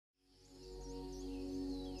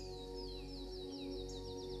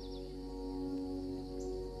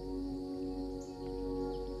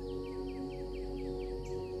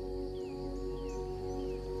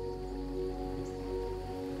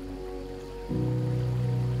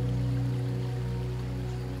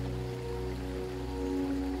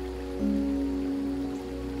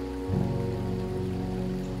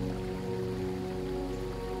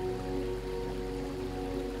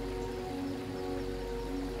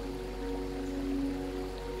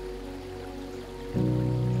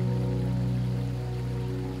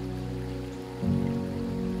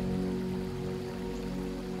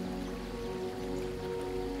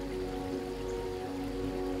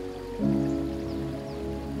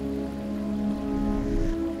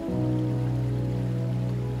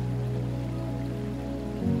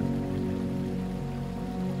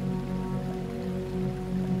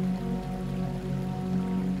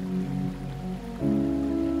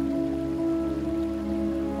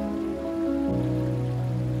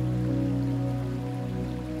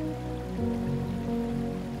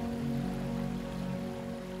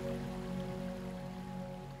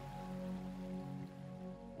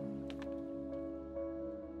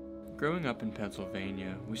Growing up in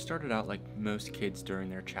Pennsylvania, we started out like most kids during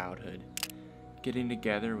their childhood, getting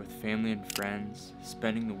together with family and friends,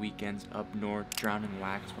 spending the weekends up north drowning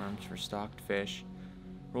waxworms for stocked fish,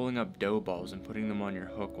 rolling up dough balls and putting them on your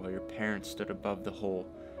hook while your parents stood above the hole,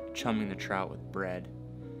 chumming the trout with bread.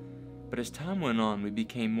 But as time went on, we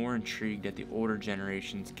became more intrigued at the older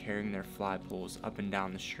generations carrying their fly poles up and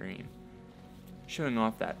down the stream, showing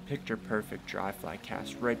off that picture-perfect dry fly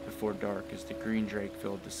cast right before dark as the green drake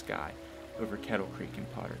filled the sky over Kettle Creek in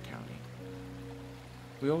Potter County.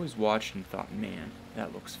 We always watched and thought, man,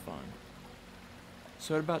 that looks fun.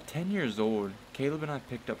 So at about 10 years old, Caleb and I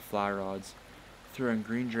picked up fly rods, throwing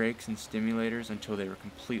green drakes and stimulators until they were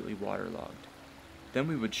completely waterlogged. Then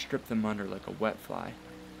we would strip them under like a wet fly,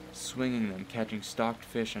 swinging them, catching stocked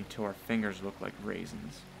fish until our fingers looked like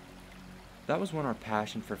raisins. That was when our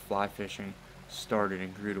passion for fly fishing started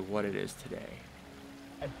and grew to what it is today.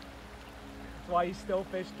 That's why you still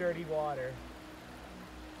fish dirty water.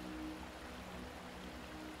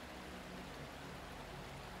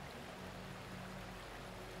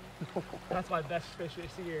 That's my best fish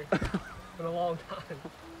this year in a long time.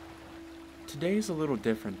 Today is a little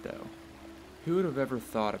different though. Who would have ever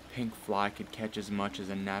thought a pink fly could catch as much as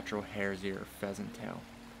a natural hare's ear or pheasant tail?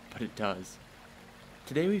 But it does.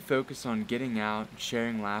 Today we focus on getting out,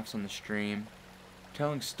 sharing laughs on the stream,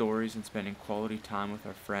 telling stories and spending quality time with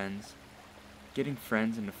our friends, getting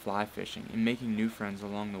friends into fly fishing and making new friends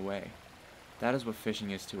along the way. That is what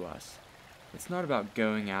fishing is to us. It's not about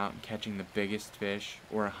going out and catching the biggest fish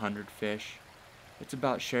or 100 fish. It's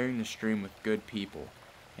about sharing the stream with good people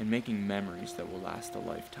and making memories that will last a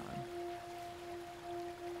lifetime.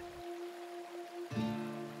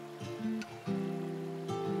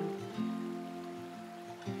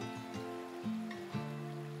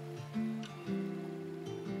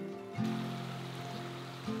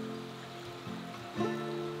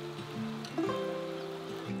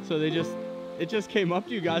 So it just came up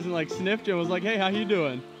to you guys and like sniffed you and was like, hey, how you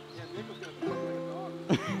doing? Yeah, Nick was gonna play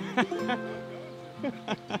like a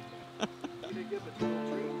dog. He didn't get the full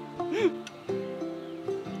treat.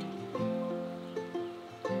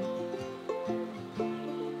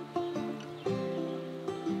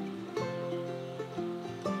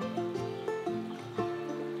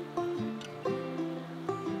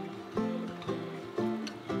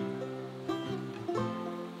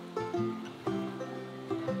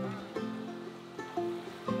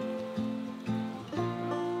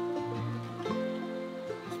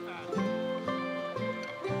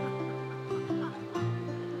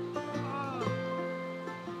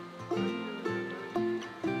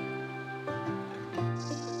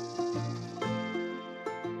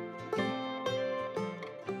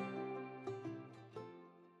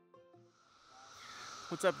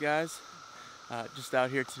 What's up, guys? Just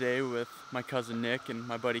out here today with my cousin Nick and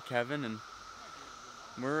my buddy Kevin, and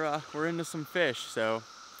we're into some fish. So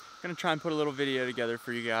I'm gonna try and put a little video together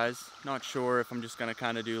for you guys. Not sure if I'm just gonna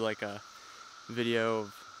kind of do like a video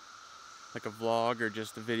of like a vlog or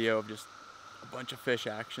just a video of just a bunch of fish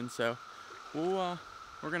action. So we're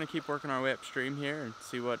gonna keep working our way upstream here and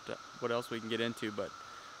see what else we can get into. But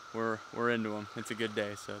we're into them. It's a good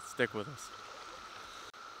day, so stick with us.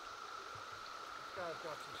 Guy's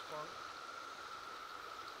got some spunk.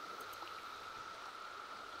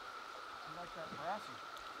 I like that brassy.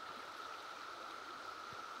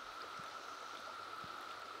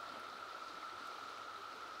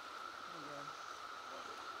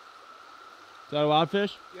 Is that a wild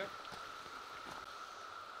fish? Yep.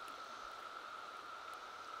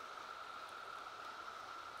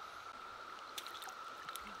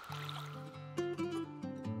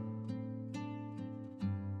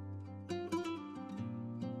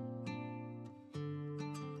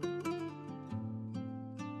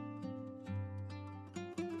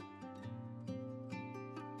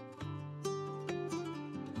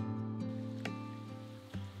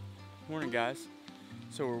 Morning, guys.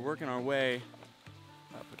 So we're working our way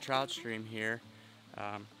up a trout stream here.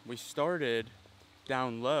 We started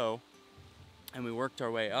down low and we worked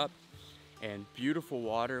our way up, and beautiful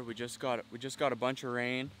water. We just got a bunch of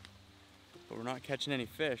rain, but we're not catching any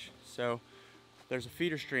fish. So there's a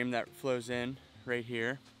feeder stream that flows in right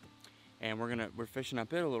here, and we're fishing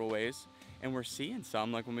up it a little ways, and we're seeing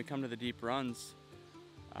some. Like when we come to the deep runs,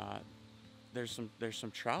 there's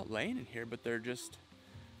some trout laying in here, but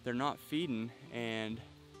they're not feeding, and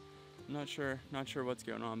I'm not sure what's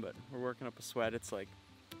going on, but we're working up a sweat. It's like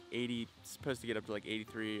 80, it's supposed to get up to like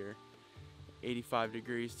 83 or 85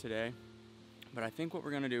 degrees today. But I think what we're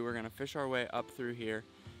gonna do, we're gonna fish our way up through here,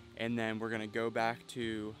 and then we're gonna go back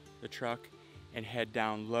to the truck and head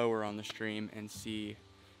down lower on the stream and see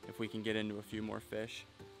if we can get into a few more fish.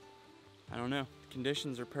 I don't know.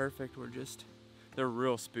 Conditions are perfect. They're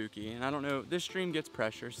real spooky. And I don't know, this stream gets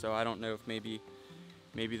pressure, so I don't know if maybe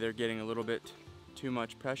they're getting a little bit too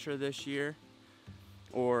much pressure this year,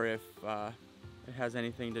 or if it has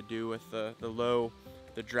anything to do with the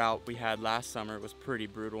drought we had last summer. It was pretty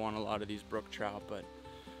brutal on a lot of these brook trout, but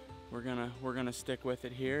we're gonna stick with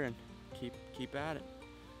it here and keep at it.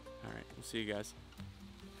 All right, we'll see you guys.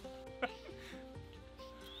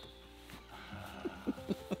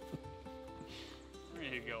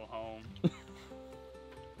 Ready to go home.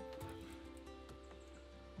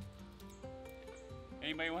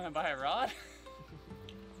 Anybody want to buy a rod?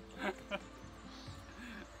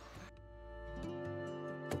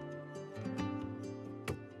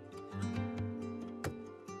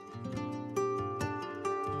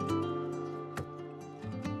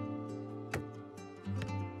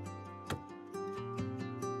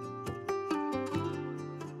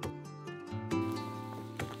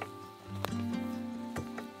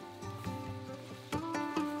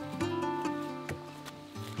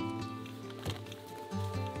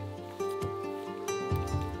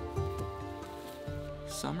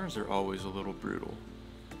 Summers are always a little brutal,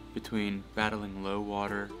 between battling low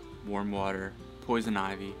water, warm water, poison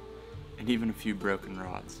ivy, and even a few broken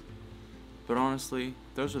rods. But honestly,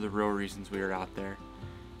 those are the real reasons we are out there.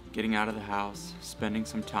 Getting out of the house, spending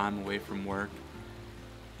some time away from work,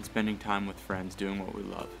 and spending time with friends doing what we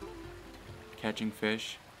love. Catching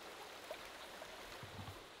fish.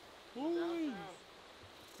 Oh,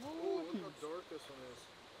 look how dark this one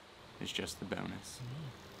is. Is just the bonus.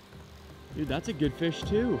 Dude, that's a good fish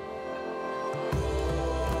too.